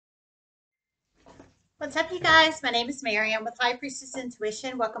What's up, you guys? My name is Mary. I'm with High Priestess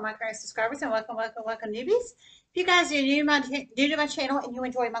Intuition. Welcome, my current subscribers, and welcome newbies. If you guys are new to my channel and you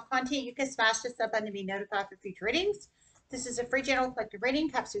enjoy my content, you can smash the sub button to be notified for future readings. This is a free general collective reading.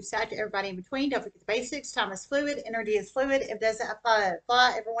 Cups to side to everybody in between. Don't forget the basics. Time is fluid. Energy is fluid. If it doesn't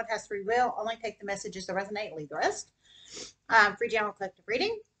apply, everyone has free will. Only take the messages that resonate. Leave the rest. Free general collective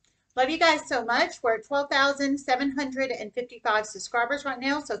reading. Love you guys so much. We're at 12,755 subscribers right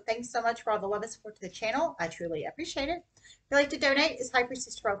now. So thanks so much for all the love and support to the channel. I truly appreciate it. If you'd like to donate, it's High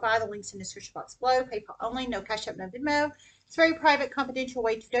Priestess Profile. The link's in the description box below. PayPal only, no Cash App, no Venmo. It's a very private, confidential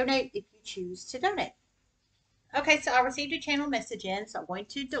way to donate if you choose to donate. Okay, so I received a channel message in, so I'm going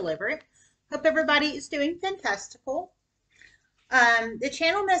to deliver it. Hope everybody is doing fantastical. The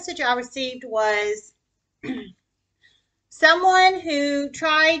channel message I received was someone who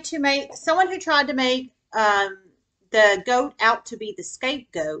tried to make the goat out to be the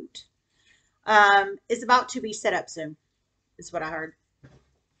scapegoat is about to be set up soon, is what I heard.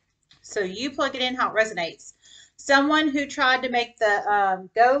 So you plug it in how it resonates. Someone who tried to make the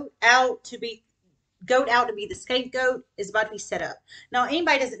goat out to be the scapegoat is about to be set up. Now,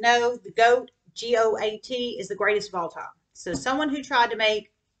 anybody doesn't know, the goat, G.O.A.T, is the greatest of all time. So someone who tried to make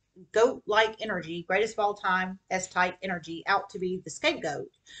goat-like energy, greatest of all time, S-type energy, out to be the scapegoat.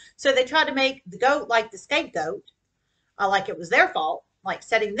 So they tried to make the goat like the scapegoat, like it was their fault, like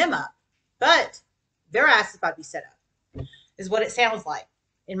setting them up. But their ass is about to be set up, is what it sounds like,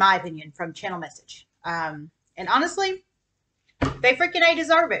 in my opinion, from channel message. And honestly, they freaking A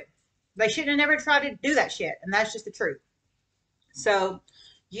deserve it. They shouldn't have never tried to do that shit, and that's just the truth. So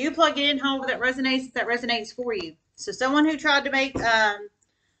you plug in however that resonates for you. So someone who tried to make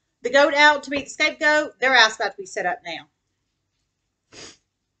the goat out to be the scapegoat, their ass about to be set up now.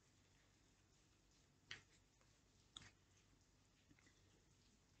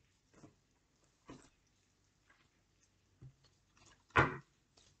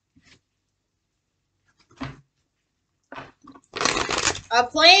 A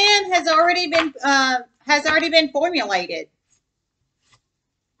plan has already been formulated.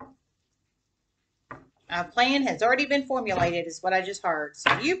 A plan has already been formulated, is what I just heard.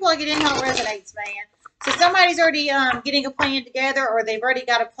 So you plug it in how it resonates, man. So somebody's already getting a plan together, or they've already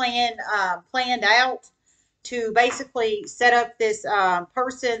got a plan planned out to basically set up this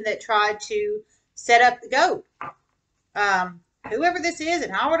person that tried to set up the goat. Whoever this is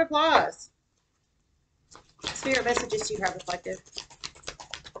and how it applies. Spirit messages to you have reflective.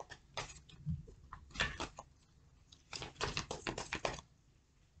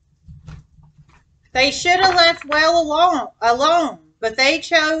 They should have left well alone, but they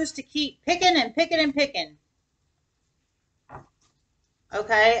chose to keep picking and picking and picking.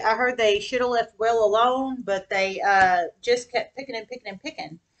 Okay, I heard they should have left well alone, but they just kept picking and picking and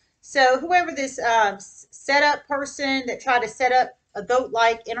picking. So whoever this setup person that tried to set up a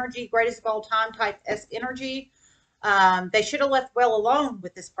goat-like energy, greatest of all time type S energy, they should have left well alone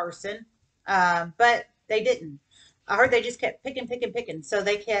with this person, but they didn't. I heard they just kept picking, picking, picking. So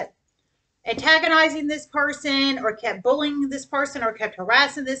they kept antagonizing this person, or kept bullying this person, or kept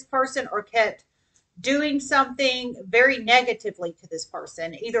harassing this person, or kept doing something very negatively to this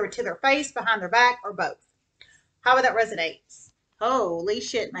person, either to their face, behind their back, or both. However that resonates. Holy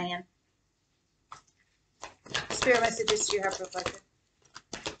shit, man. Spirit messages you have reflected.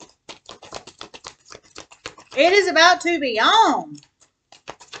 It is about to be on.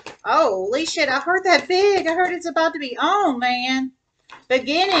 Holy shit, I heard that big. I heard it's about to be on, man.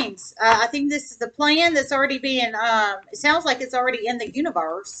 Beginnings. I think this is the plan that's already being, it sounds like it's already in the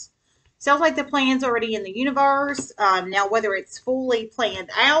universe. Sounds like the plan's already in the universe. Now, whether it's fully planned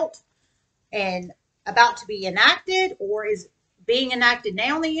out and about to be enacted, or is being enacted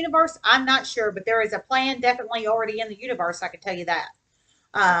now in the universe, I'm not sure. But there is a plan definitely already in the universe, I can tell you that.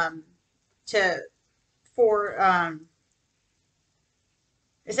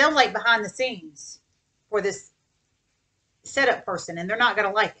 It sounds like behind the scenes for this setup person, and they're not going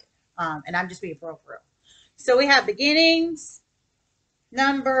to like it. And I'm just being for real. So we have beginnings.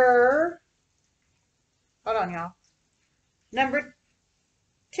 Hold on, y'all. Number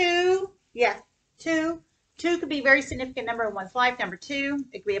 2. Yeah, 2. 2 could be a very significant number in one's life. Number 2,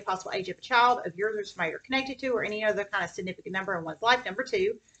 it could be a possible age of a child of yours or somebody you're connected to, or any other kind of significant number in one's life. Number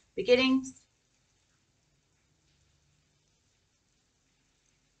 2, beginnings.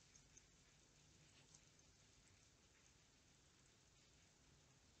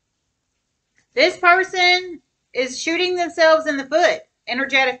 This person is shooting themselves in the foot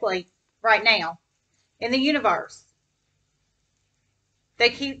energetically right now in the universe.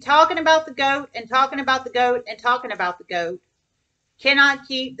 They keep talking about the goat and talking about the goat and talking about the goat cannot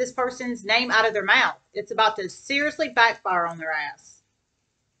keep this person's name out of their mouth. It's about to seriously backfire on their ass.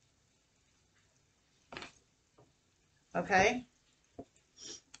 Okay.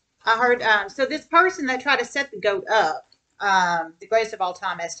 I heard, so this person that tried to set the goat up, the greatest of all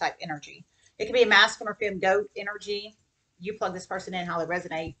time S-type energy. It could be a masculine or femme goat energy. You plug this person in, how they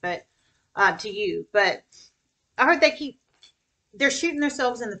resonate, but to you. But I heard they're shooting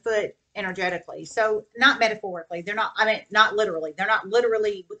themselves in the foot energetically. So not metaphorically. They're not, I mean, not literally. They're not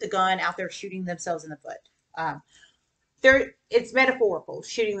literally with the gun out there shooting themselves in the foot. It's metaphorical,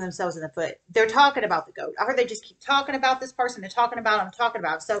 shooting themselves in the foot. They're talking about the goat. I heard they just keep talking about this person and talking about them, talking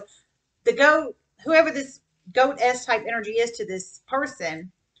about. So the goat, whoever this goat S type energy is to this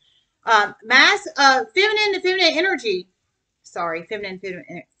person, feminine to feminine energy. Sorry, fem to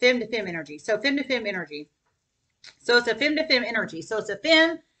fem energy. So fem to fem energy. So it's a fem to fem energy. So it's a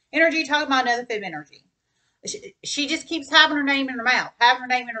fem energy talking about another fem energy. She just keeps having her name in her mouth, having her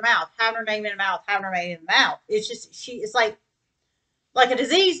name in her mouth, having her name in her mouth, having her name in her mouth. It's just it's like a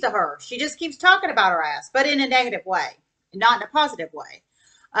disease to her. She just keeps talking about her ass, but in a negative way, not in a positive way.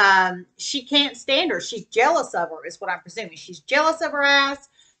 She can't stand her. She's jealous of her, is what I'm presuming. She's jealous of her ass.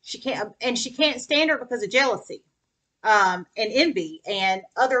 She can't stand her because of jealousy, and envy and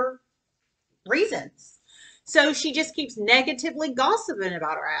other reasons. So she just keeps negatively gossiping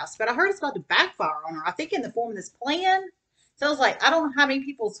about her ass. But I heard it's about to backfire on her. I think in the form of this plan. Sounds like I don't know how many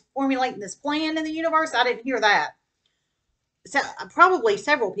people's formulating this plan in the universe. I didn't hear that. So probably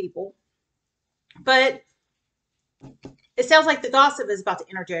several people. But it sounds like the gossip is about to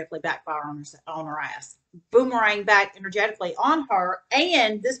energetically backfire on her ass. Boomerang back energetically on her.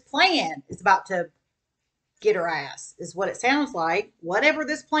 And this plan is about to get her ass, is what it sounds like. Whatever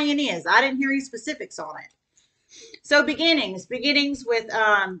this plan is. I didn't hear any specifics on it. So beginnings with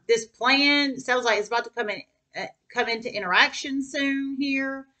this plan. Sounds like it's about to come into interaction soon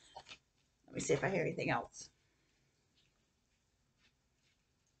here. Let me see if I hear anything else.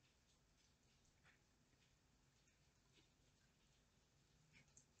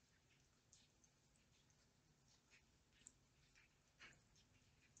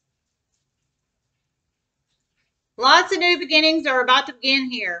 Lots of new beginnings are about to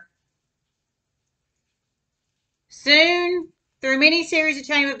begin here. Soon, through many series of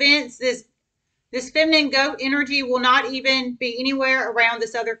chain of events, this feminine goat energy will not even be anywhere around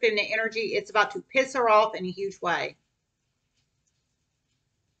this other feminine energy. It's about to piss her off in a huge way.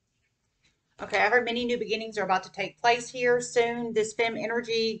 Okay, I heard many new beginnings are about to take place here soon. This fem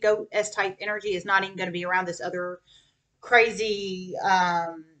energy, goat S-type energy, is not even going to be around this other crazy,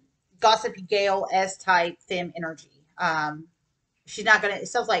 gossipy Gale S-type fem energy. She's not going to, it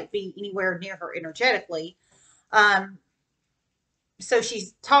sounds like, be anywhere near her energetically. So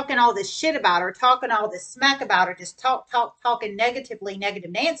she's talking all this shit about her, talking all this smack about her, just talking negatively,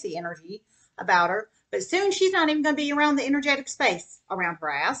 negative Nancy energy about her. But soon she's not even going to be around the energetic space around her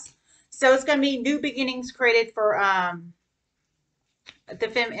ass. So it's going to be new beginnings created for the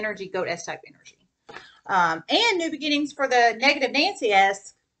fem energy, goat S type energy. And new beginnings for the negative Nancy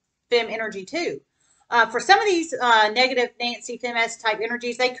S fem energy too. For some of these negative Nancy fem S type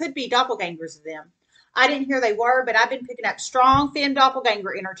energies, they could be doppelgangers of them. I didn't hear they were, but I've been picking up strong fem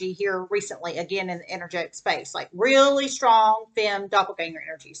doppelganger energy here recently, again in the energetic space, like really strong fem doppelganger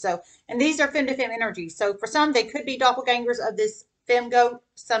energy. So, and these are fem to fem energies. So for some, they could be doppelgangers of this fem goat,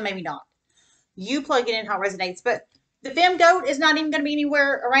 some maybe not. You plug it in how it resonates, but the fem goat is not even going to be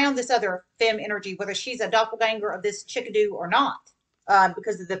anywhere around this other fem energy, whether she's a doppelganger of this chickadoo or not,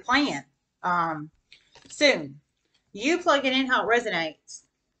 because of the plan. Soon, you plug it in how it resonates.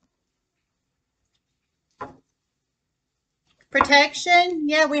 Protection.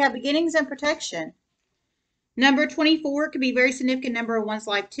 Yeah, we have beginnings and protection. Number 24 could be a very significant number of one's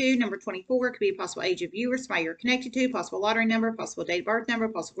life too. Number 24 could be a possible age of viewer, somebody you're connected to, possible lottery number, possible date of birth number,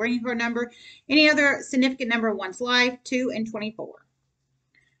 possible green card number, any other significant number of one's life, 2 and 24.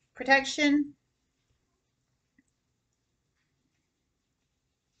 Protection.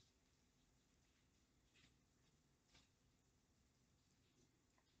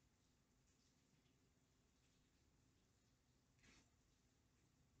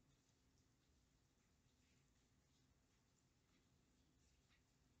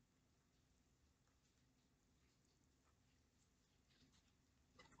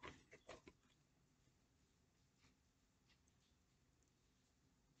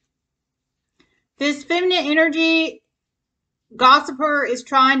 This feminine energy gossiper is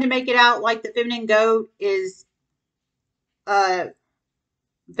trying to make it out like the feminine goat is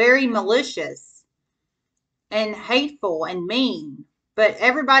very malicious and hateful and mean, but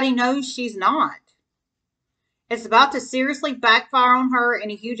everybody knows she's not. It's about to seriously backfire on her in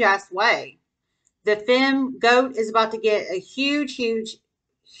a huge ass way. The femme goat is about to get a huge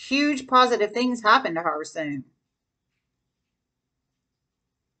positive things happen to her soon.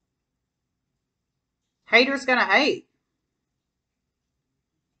 Haters gonna hate.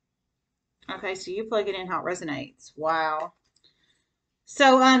 Okay, so you plug it in how it resonates. Wow.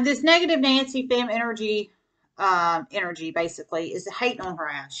 So this negative Nancy femme energy basically is hating on her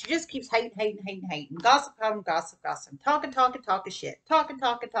ass. She just keeps hating. Gossip, gossip. Talking shit. Talking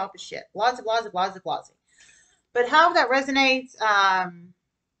shit. Lots. But how that resonates,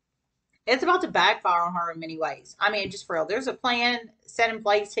 it's about to backfire on her in many ways. I mean, just for real. There's a plan set in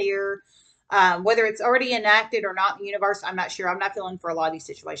place here. Whether it's already enacted or not in the universe, I'm not sure. I'm not feeling for a lot of these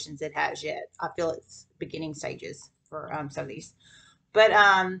situations it has yet. I feel it's beginning stages for some of these. But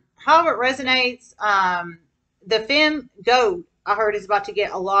however it resonates, the femme goat I heard is about to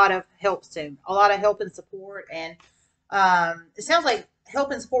get a lot of help soon, a lot of help and support, and it sounds like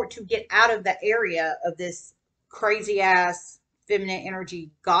help and support to get out of the area of this crazy ass feminine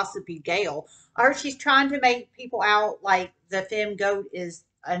energy gossipy Gale. I heard she's trying to make people out like the femme goat is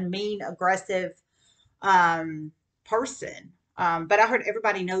a mean, aggressive person, but I heard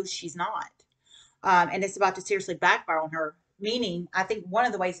everybody knows she's not. And it's about to seriously backfire on her. Meaning, I think one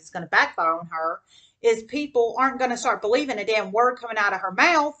of the ways it's going to backfire on her is people aren't going to start believing a damn word coming out of her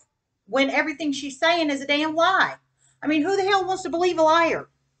mouth when everything she's saying is a damn lie. I mean, who the hell wants to believe a liar?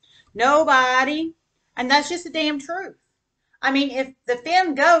 Nobody. And that's just the damn truth. I mean, if the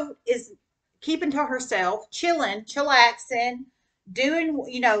femme goat is keeping to herself, chilling, chillaxing, doing,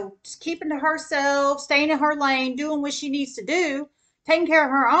 just keeping to herself, staying in her lane, doing what she needs to do, taking care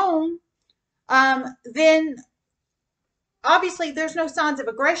of her own, then obviously there's no signs of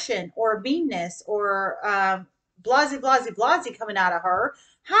aggression or meanness or blasey coming out of her.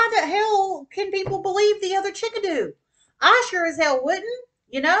 How the hell can people believe the other chickadoo? I sure as hell wouldn't,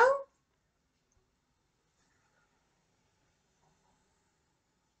 you know?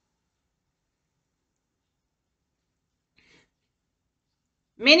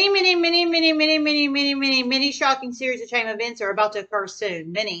 Many shocking series of chain events are about to occur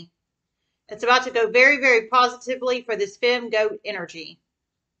soon. Many. It's about to go very positively for this femme goat energy.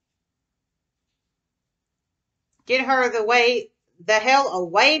 Get her the hell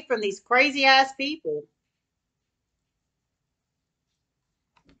away from these crazy ass people.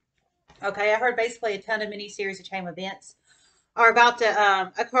 Okay, I heard basically a ton of mini series of chain events are about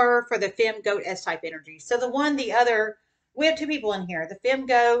to occur for the femme goat S type energy. So the other, we have two people in here, the femme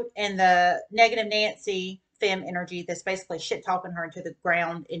goat and the negative Nancy femme energy that's basically shit talking her into the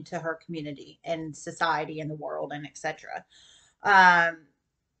ground, into her community and society and the world and etc. Um,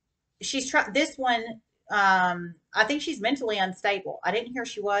 she's trying this one. I think she's mentally unstable. I didn't hear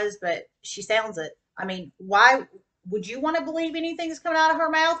she was, but she sounds it. I mean, why would you want to believe anything that's coming out of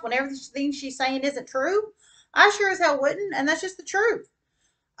her mouth when everything she's saying isn't true? I sure as hell wouldn't, and that's just the truth.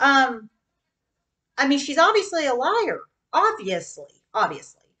 Um, I mean, she's obviously a liar. Obviously.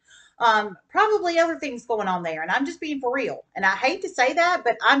 Probably other things going on there, and I'm just being for real. And I hate to say that,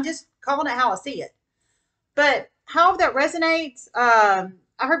 but I'm just calling it how I see it. But how that resonates, I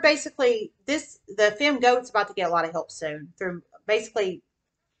heard basically the femme goat's about to get a lot of help soon through basically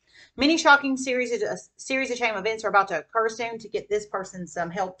many shocking series of shame events are about to occur soon to get this person some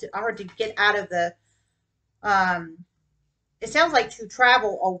help. I heard to get out of the um, it sounds like to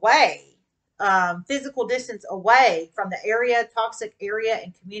travel away, physical distance away from the area, toxic area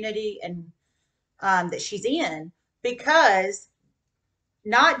and community and that she's in, because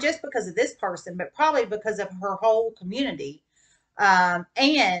not just because of this person, but probably because of her whole community,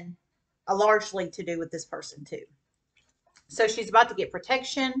 and largely to do with this person too. So she's about to get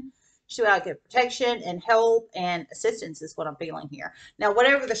protection. She's about to get protection and help and assistance is what I'm feeling here. Now,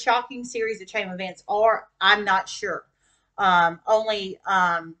 whatever the shocking series of chain events are, I'm not sure. Only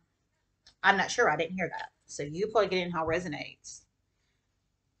I'm not sure. I didn't hear that. So you plug it in how it resonates.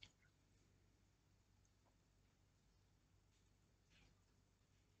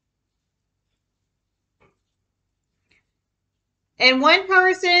 And one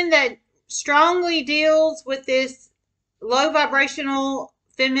person that strongly deals with this low vibrational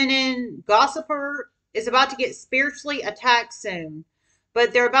feminine gossiper is about to get spiritually attacked soon.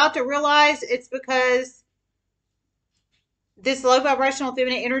 But they're about to realize it's because this low vibrational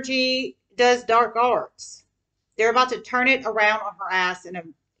feminine energy does dark arts. They're about to turn it around on her ass in a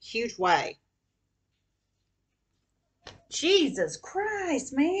huge way. Jesus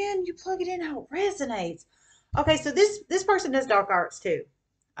Christ, man, you plug it in how it resonates. Okay, so this person does dark arts too.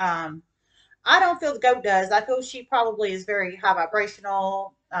 Um, I don't feel the goat does. I feel she probably is very high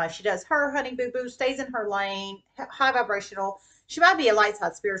vibrational. She does her honey boo boo, stays in her lane, high vibrational. She might be a light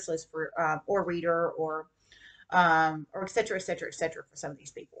side spiritualist for or reader or et cetera, et cetera, et cetera for some of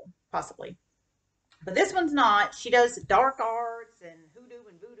these people, possibly. But this one's not. She does dark arts and hoodoo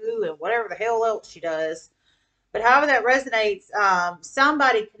and voodoo and whatever the hell else she does. But however that resonates,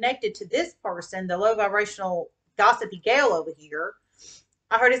 somebody connected to this person, the low vibrational gossipy gal over here,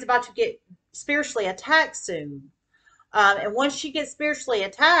 I heard is about to get spiritually attacked soon. And once she gets spiritually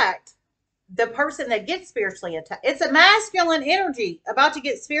attacked, the person that gets spiritually attacked, it's a masculine energy about to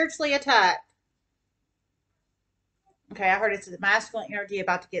get spiritually attacked. Okay, I heard it's a masculine energy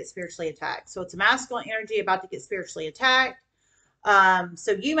about to get spiritually attacked. So it's a masculine energy about to get spiritually attacked.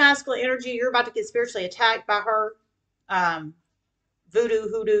 So you masculine energy, you're about to get spiritually attacked by her voodoo,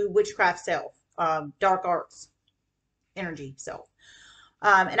 hoodoo, witchcraft self, dark arts energy self.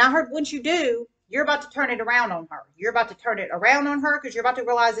 And I heard once you do, you're about to turn it around on her. You're about to turn it around on her because you're about to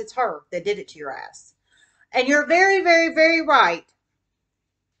realize it's her that did it to your ass. And you're very, very, very right.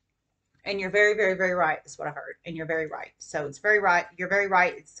 And you're very, very, very right, is what I heard. And you're very right. So it's very right. You're very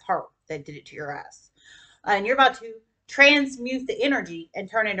right. It's her that did it to your ass. And you're about to transmute the energy and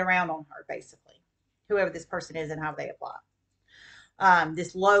turn it around on her, basically. Whoever this person is and how they apply.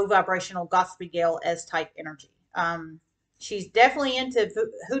 This low vibrational gossipy Gale S type energy. She's definitely into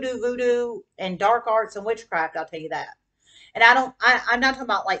hoodoo, voodoo, and dark arts and witchcraft, I'll tell you that. And I'm not talking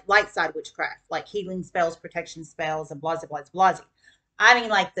about like light side witchcraft, like healing spells, protection spells, and blah, blah, blah, blah. I mean,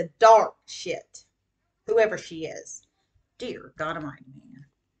 like the dark shit, whoever she is. Dear God Almighty, man.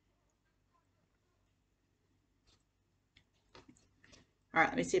 All right,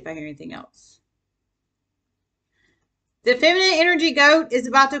 let me see if I hear anything else. The feminine energy goat is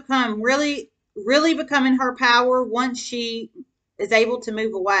about to come really, really becoming her power once she is able to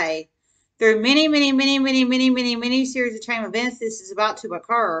move away. Through many, many, many, many, many, many, many series of chain events, this is about to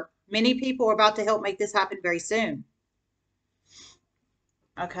occur. Many people are about to help make this happen very soon.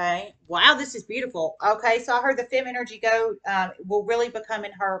 Okay. Wow, this is beautiful. Okay, so I heard the fem energy goat will really become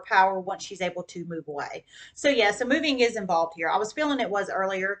in her power once she's able to move away. So yeah, so moving is involved here. I was feeling it was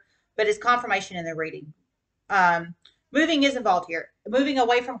earlier, but it's confirmation in the reading. Moving is involved here. Moving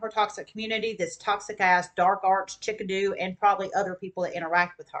away from her toxic community, this toxic ass, dark arts, chickadoo, and probably other people that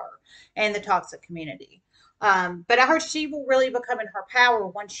interact with her and the toxic community. But I heard she will really become in her power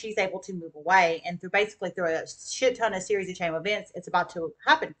once she's able to move away. And through a shit ton of series of chain events, it's about to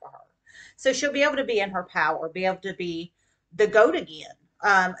happen for her. So she'll be able to be in her power, be able to be the goat again.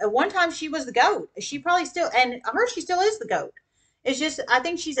 At one time she was the goat. She probably still, and I heard she still is the goat. It's just, I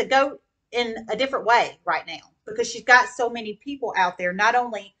think she's a goat in a different way right now because she's got so many people out there, not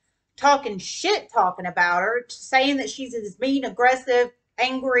only talking about her, saying that she's this mean, aggressive,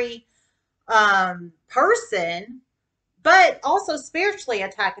 angry, person, but also spiritually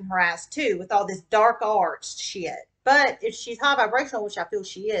attacking her ass too with all this dark arts shit. But if she's high vibrational, which I feel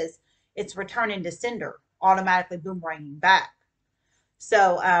she is, it's returning to sender, automatically boomeranging back.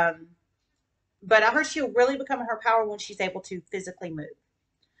 So, but I heard she'll really become her power when she's able to physically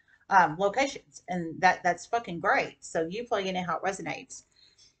move locations, and that's fucking great. So you plug it in how it resonates.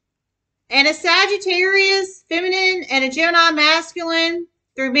 And a Sagittarius feminine and a Gemini masculine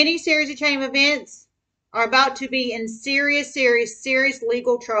through many series of chain events are about to be in serious, serious, serious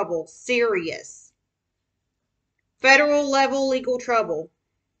legal trouble. Serious. Federal level legal trouble.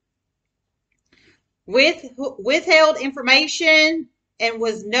 With withheld information and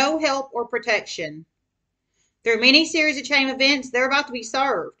was no help or protection. Through many series of chain events, they're about to be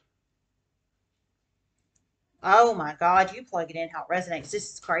served. Oh my God, you plug it in how it resonates.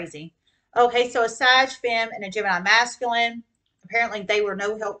 This is crazy. Okay, so a Sag femme and a Gemini masculine. Apparently, they were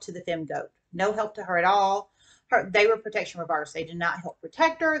no help to the femme goat. No help to her at all. They were protection reverse. They did not help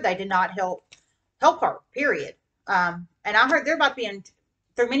protect her. They did not help her. Period. And I heard they're about to be in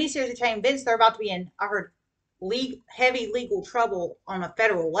through many series of chain events. They're about to be in. I heard heavy legal trouble on a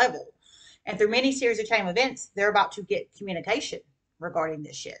federal level, and through many series of chain events, they're about to get communication regarding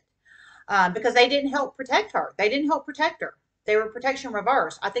this shit because they didn't help protect her. They didn't help protect her. They were protection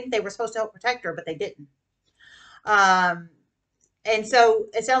reverse. I think they were supposed to help protect her, but they didn't. And so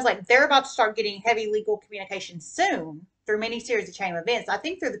it sounds like they're about to start getting heavy legal communication soon through many series of chain events. I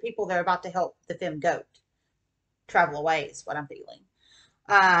think they're the people that are about to help the femme goat travel away is what I'm feeling.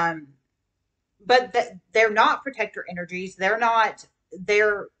 But they're not protector energies. They're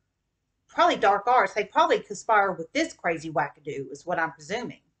probably dark arts. They probably conspire with this crazy wackadoo is what I'm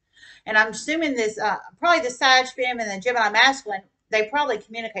presuming. And I'm assuming this, probably the Sag femme and the Gemini masculine, they probably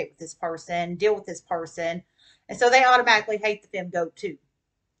communicate with this person, deal with this person. And so they automatically hate the femme goat too,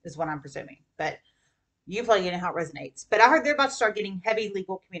 is what I'm presuming. But You plug it in how it resonates. But I heard they're about to start getting heavy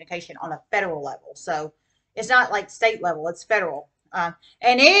legal communication on a federal level. So it's not like state level, it's federal. And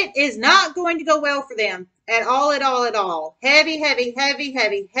it is not going to go well for them at all, at all, at all. Heavy, heavy, heavy,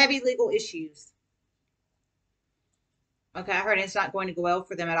 heavy, heavy legal issues. Okay, I heard it's not going to go well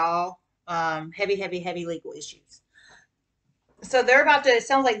for them at all. Heavy, heavy, heavy legal issues. So they're about to, it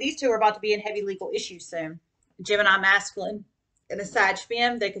sounds like these two are about to be in heavy legal issues soon. Gemini masculine and a Sag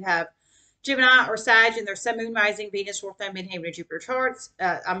femme. They could have Gemini or Sag in their Sun, Moon, Rising, Venus, North Node, Midheaven, and Jupiter charts.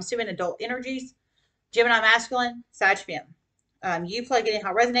 I'm assuming adult energies. Gemini masculine, Sag femme. You plug it in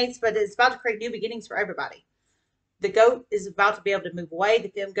how it resonates, but it's about to create new beginnings for everybody. The goat is about to be able to move away. The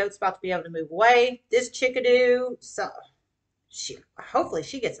femme goat's about to be able to move away. This chickadee, so hopefully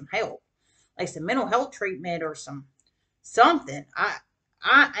she gets some help, like some mental health treatment or something.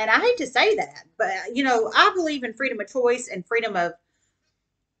 And I hate to say that, but I believe in freedom of choice and freedom of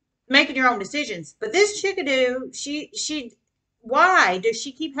making your own decisions. But this chickadee, why does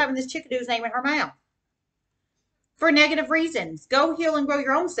she keep having this chickadee's name in her mouth? For negative reasons. Go heal and grow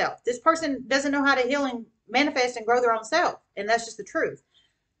your own self. This person doesn't know how to heal and manifest and grow their own self. And that's just the truth.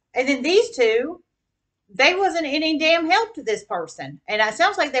 And then these two, they wasn't any damn help to this person. And it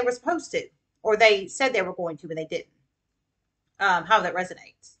sounds like they were supposed to. Or they said they were going to, but they didn't. How that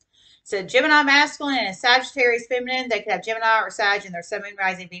resonates. So Gemini masculine and Sagittarius feminine, they could have Gemini or Sag in their Sun, Moon,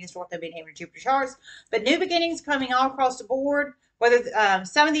 Rising, Venus, North Node, Midheaven, Jupiter charts. But new beginnings coming all across the board. Whether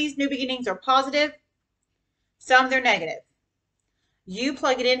some of these new beginnings are positive, some they're negative. You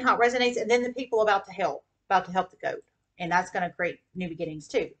plug it in how it resonates, and then the people about to help the goat, and that's going to create new beginnings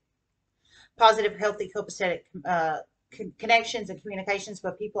too. Positive, healthy, copacetic connections and communications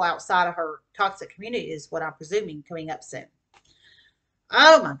with people outside of her toxic community is what I'm presuming coming up soon.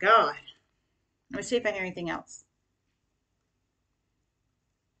 Oh my God. Let me see if I hear anything else.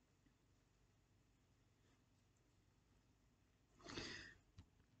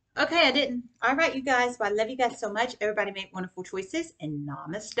 Okay, I didn't. All right, you guys. Well, I love you guys so much. Everybody make wonderful choices and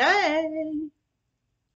namaste.